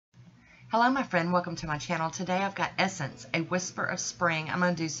Hello my friend, welcome to my channel. Today I've got Essence, a Whisper of Spring. I'm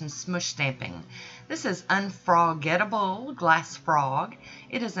going to do some smoosh stamping. This is Unforgettable Glass Frog.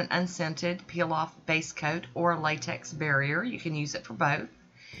 It is an unscented peel-off base coat or latex barrier. You can use it for both.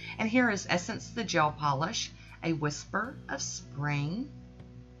 And here is Essence the Gel Polish, a Whisper of Spring.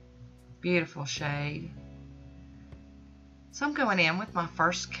 Beautiful shade. So I'm going in with my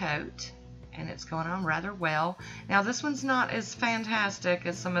first coat. And it's going on rather well. Now this one's not as fantastic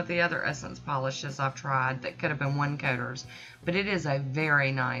as some of the other Essence polishes I've tried that could have been one coaters, but it is a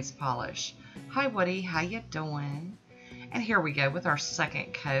very nice polish. Hi Woody, how you doing? And here we go with our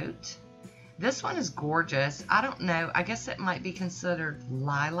second coat. This one is gorgeous. I don't know, I guess it might be considered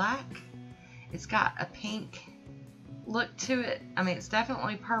lilac. It's got a pink look to it. I mean, it's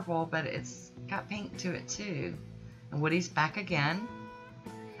definitely purple, but it's got pink to it too. And Woody's back again.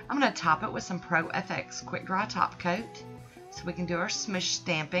 I'm going to top it with some Pro FX Quick Dry Top Coat so we can do our smoosh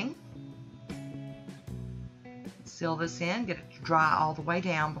stamping. Seal this in, get it to dry all the way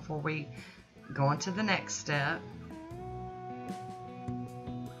down before we go on to the next step.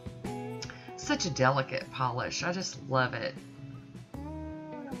 Such a delicate polish. I just love it.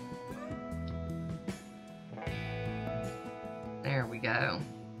 There we go.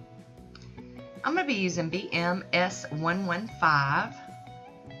 I'm going to be using BM-S115.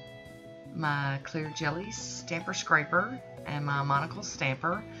 My clear jelly stamper scraper and my monocle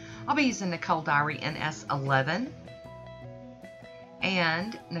stamper. I'll be using Nicole Diary NS11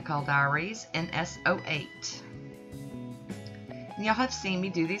 and Nicole Diary's NS08. And y'all have seen me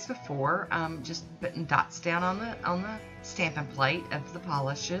do these before. Just putting dots down on the stamping plate of the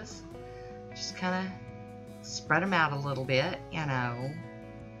polishes. Just kind of spread them out a little bit, you know.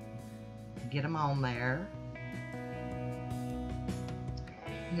 Get them on there.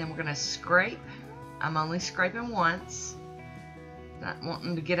 And then we're going to scrape. I'm only scraping once. Not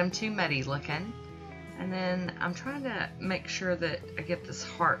wanting to get them too muddy looking. And then I'm trying to make sure that I get this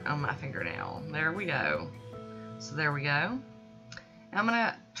heart on my fingernail. There we go. So there we go. And I'm going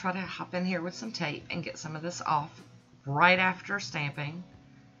to try to hop in here with some tape and get some of this off right after stamping.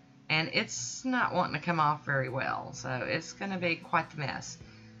 And it's not wanting to come off very well. So it's going to be quite the mess.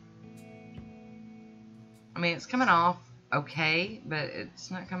 I mean, it's coming off okay, but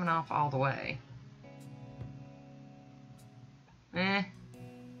it's not coming off all the way. There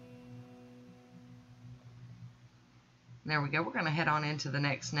we go. We're going to head on into the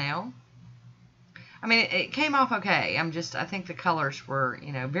next nail. I mean, it came off okay. I think the colors were,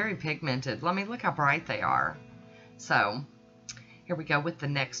 you know, very pigmented. Let me look how bright they are. So, here we go with the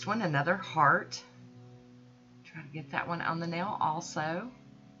next one, another heart. Try to get that one on the nail also.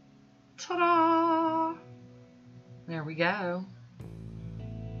 Ta-da! There we go.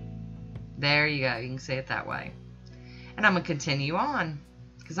 There you go. You can see it that way. And I'm going to continue on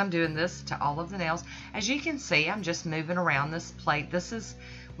because I'm doing this to all of the nails. As you can see, I'm just moving around this plate. This is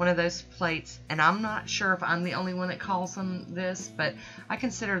one of those plates, and I'm not sure if I'm the only one that calls them this, but I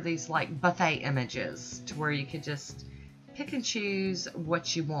consider these like buffet images to where you could just pick and choose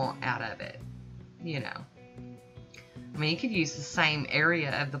what you want out of it, you know. I mean, you could use the same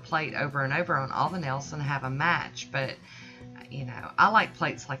area of the plate over and over on all the nails and have a match, but, you know, I like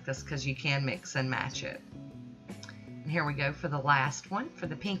plates like this because you can mix and match it. And here we go for the last one, for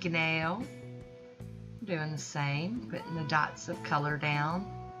the pinky nail. I'm doing the same, putting the dots of color down.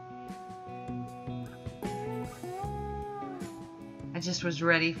 I just was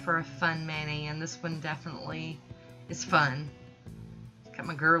ready for a fun mani, and this one definitely is fun. It's got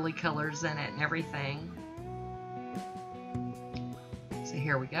my girly colors in it and everything. So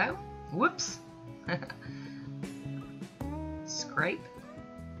here we go. Whoops. Scrape,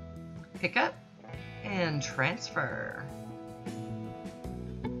 pick up, and transfer.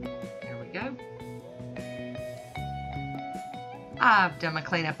 There we go. I've done my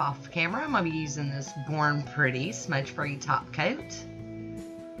cleanup off camera. I'm going to be using this Born Pretty smudge-free top coat.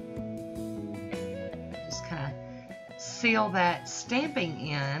 Just kind of seal that stamping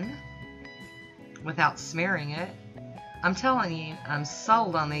in without smearing it. I'm telling you, I'm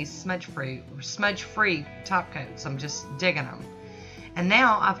sold on these smudge-free top coats. I'm just digging them. And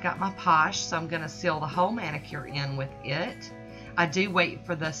now I've got my Poshe, so I'm going to seal the whole manicure in with it. I do wait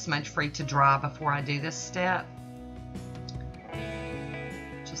for the smudge-free to dry before I do this step.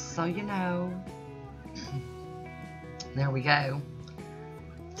 Just so you know. There we go.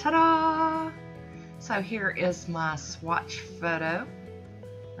 Ta-da! So here is my swatch photo.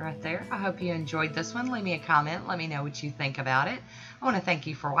 Right there. I hope you enjoyed this one. Leave me a comment. Let me know what you think about it. I want to thank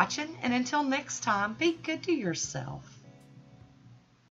you for watching. And until next time, be good to yourself.